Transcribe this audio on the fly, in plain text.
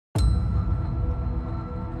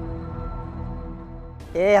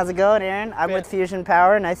Hey, how's it going, Aaron? I'm with Fusion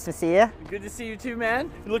Power. Nice to see you. Good to see you too,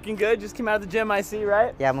 man. You're looking good. Just came out of the gym, I see,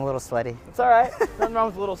 right? Yeah, I'm a little sweaty. It's all right. Nothing wrong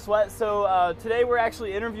with a little sweat. So today we're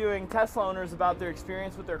actually interviewing Tesla owners about their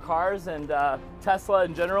experience with their cars and Tesla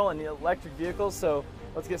in general and the electric vehicles. So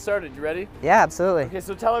let's get started. You ready? Yeah, absolutely. Okay,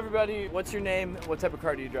 so tell everybody what's your name, what type of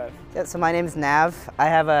car do you drive? Yeah, so my name is Nav. I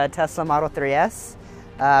have a Tesla Model 3S.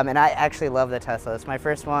 And I actually love the Tesla. It's my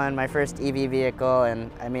first one, my first EV vehicle,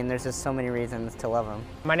 and I mean, there's just so many reasons to love them.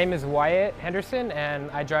 My name is Wyatt Henderson,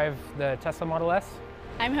 and I drive the Tesla Model S.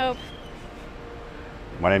 I'm Hope.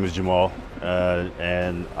 My name is Jamal,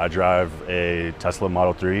 and I drive a Tesla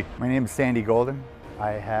Model 3. My name is Sandy Golden.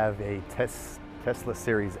 I have a Tesla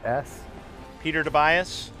Series S. Peter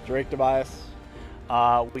Tobias. Drake Tobias.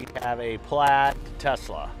 We have a Plaid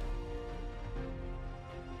Tesla.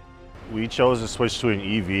 We chose to switch to an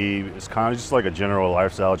EV. It's kind of just like a general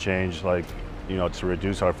lifestyle change, like, you know, to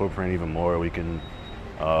reduce our footprint even more, we can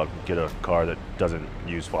get a car that doesn't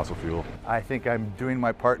use fossil fuel. I think I'm doing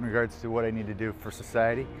my part in regards to what I need to do for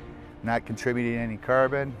society, not contributing any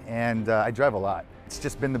carbon, and I drive a lot. It's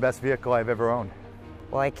just been the best vehicle I've ever owned.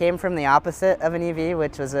 Well, I came from the opposite of an EV,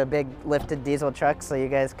 which was a big lifted diesel truck, so you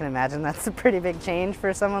guys can imagine that's a pretty big change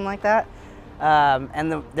for someone like that.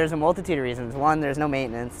 There's a multitude of reasons. One, there's no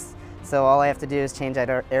maintenance. So all I have to do is change out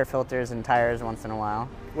air filters and tires once in a while.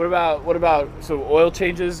 What about so oil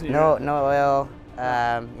changes? No oil.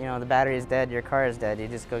 You know, the battery is dead, your car is dead. You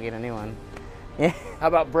just go get a new one. Yeah. How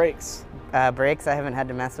about brakes? Brakes I haven't had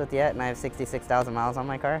to mess with yet, and I have 66,000 miles on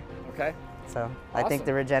my car. Okay. So awesome. I think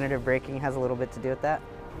the regenerative braking has a little bit to do with that.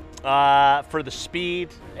 For the speed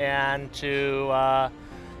and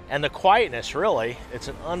the quietness, really. It's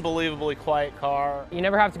an unbelievably quiet car. You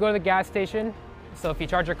never have to go to the gas station. So if you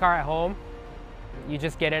charge your car at home, you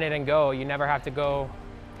just get in it and go. You never have to go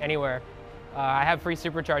anywhere. I have free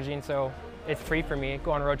supercharging, so it's free for me.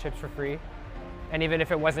 Go on road trips for free. And even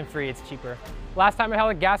if it wasn't free, it's cheaper. Last time I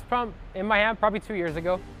held a gas pump in my hand, probably 2 years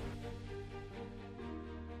ago.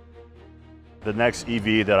 The next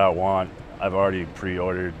EV that I want, I've already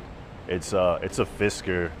pre-ordered. It's a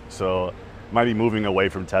Fisker, so I might be moving away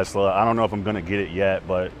from Tesla. I don't know if I'm gonna get it yet,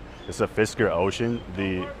 but it's a Fisker Ocean.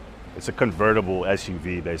 It's a convertible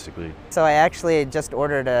SUV, basically. So I actually just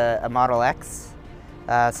ordered a Model X,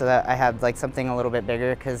 so that I have like something a little bit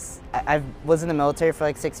bigger, because I was in the military for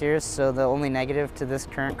like 6 years, so the only negative to this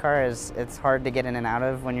current car is it's hard to get in and out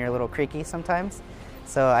of when you're a little creaky sometimes.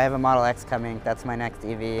 So I have a Model X coming, that's my next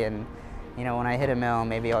EV, and you know, when I hit a mill,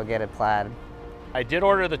 maybe I'll get a Plaid. I did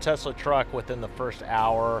order the Tesla truck within the first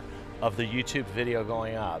hour of the YouTube video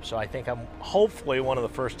going up, so I think I'm hopefully one of the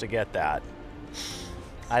first to get that.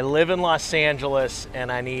 I live in Los Angeles and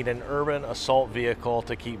I need an urban assault vehicle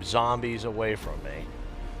to keep zombies away from me.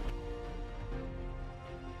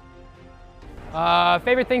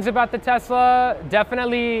 Favorite things about the Tesla,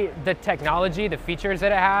 definitely the technology, the features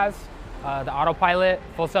that it has, the autopilot,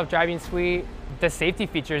 full self-driving suite, the safety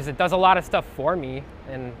features. It does a lot of stuff for me,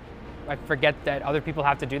 and I forget that other people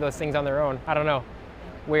have to do those things on their own. I don't know,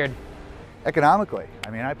 weird. Economically, I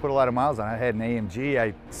mean, I put a lot of miles on it. I had an AMG,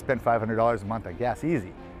 I spent $500 a month on gas,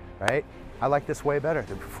 easy, right? I like this way better.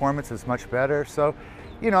 The performance is much better. So,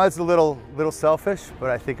 you know, it's a little selfish, but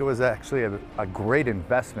I think it was actually a great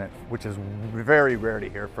investment, which is very rare to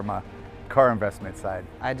hear from a car investment side.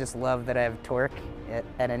 I just love that I have torque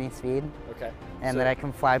at any speed. Okay. And that I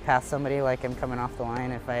can fly past somebody like I'm coming off the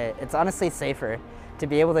line. It's honestly safer. To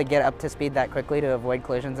be able to get up to speed that quickly to avoid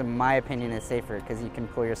collisions, in my opinion, is safer because you can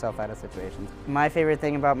pull yourself out of situations. My favorite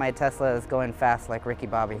thing about my Tesla is going fast like Ricky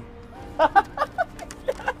Bobby.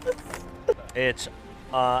 It's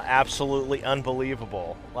absolutely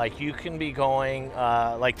unbelievable. Like, you can be going,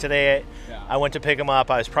 like today, I went to pick him up,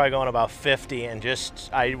 I was probably going about 50, and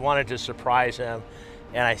I wanted to surprise him,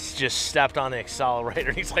 and I just stepped on the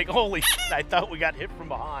accelerator. He's like, holy shit, I thought we got hit from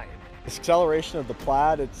behind. The acceleration of the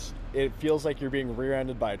Plaid, it feels like you're being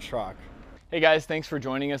rear-ended by a truck. Hey guys, thanks for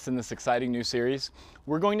joining us in this exciting new series.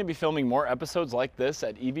 We're going to be filming more episodes like this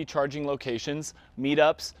at EV charging locations,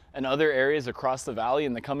 meetups, and other areas across the valley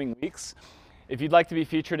in the coming weeks. If you'd like to be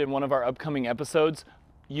featured in one of our upcoming episodes,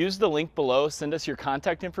 use the link below, send us your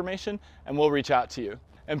contact information, and we'll reach out to you.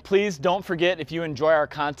 And please don't forget, if you enjoy our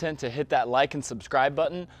content, to hit that like and subscribe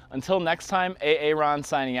button. Until next time, AA Ron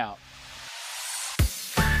signing out.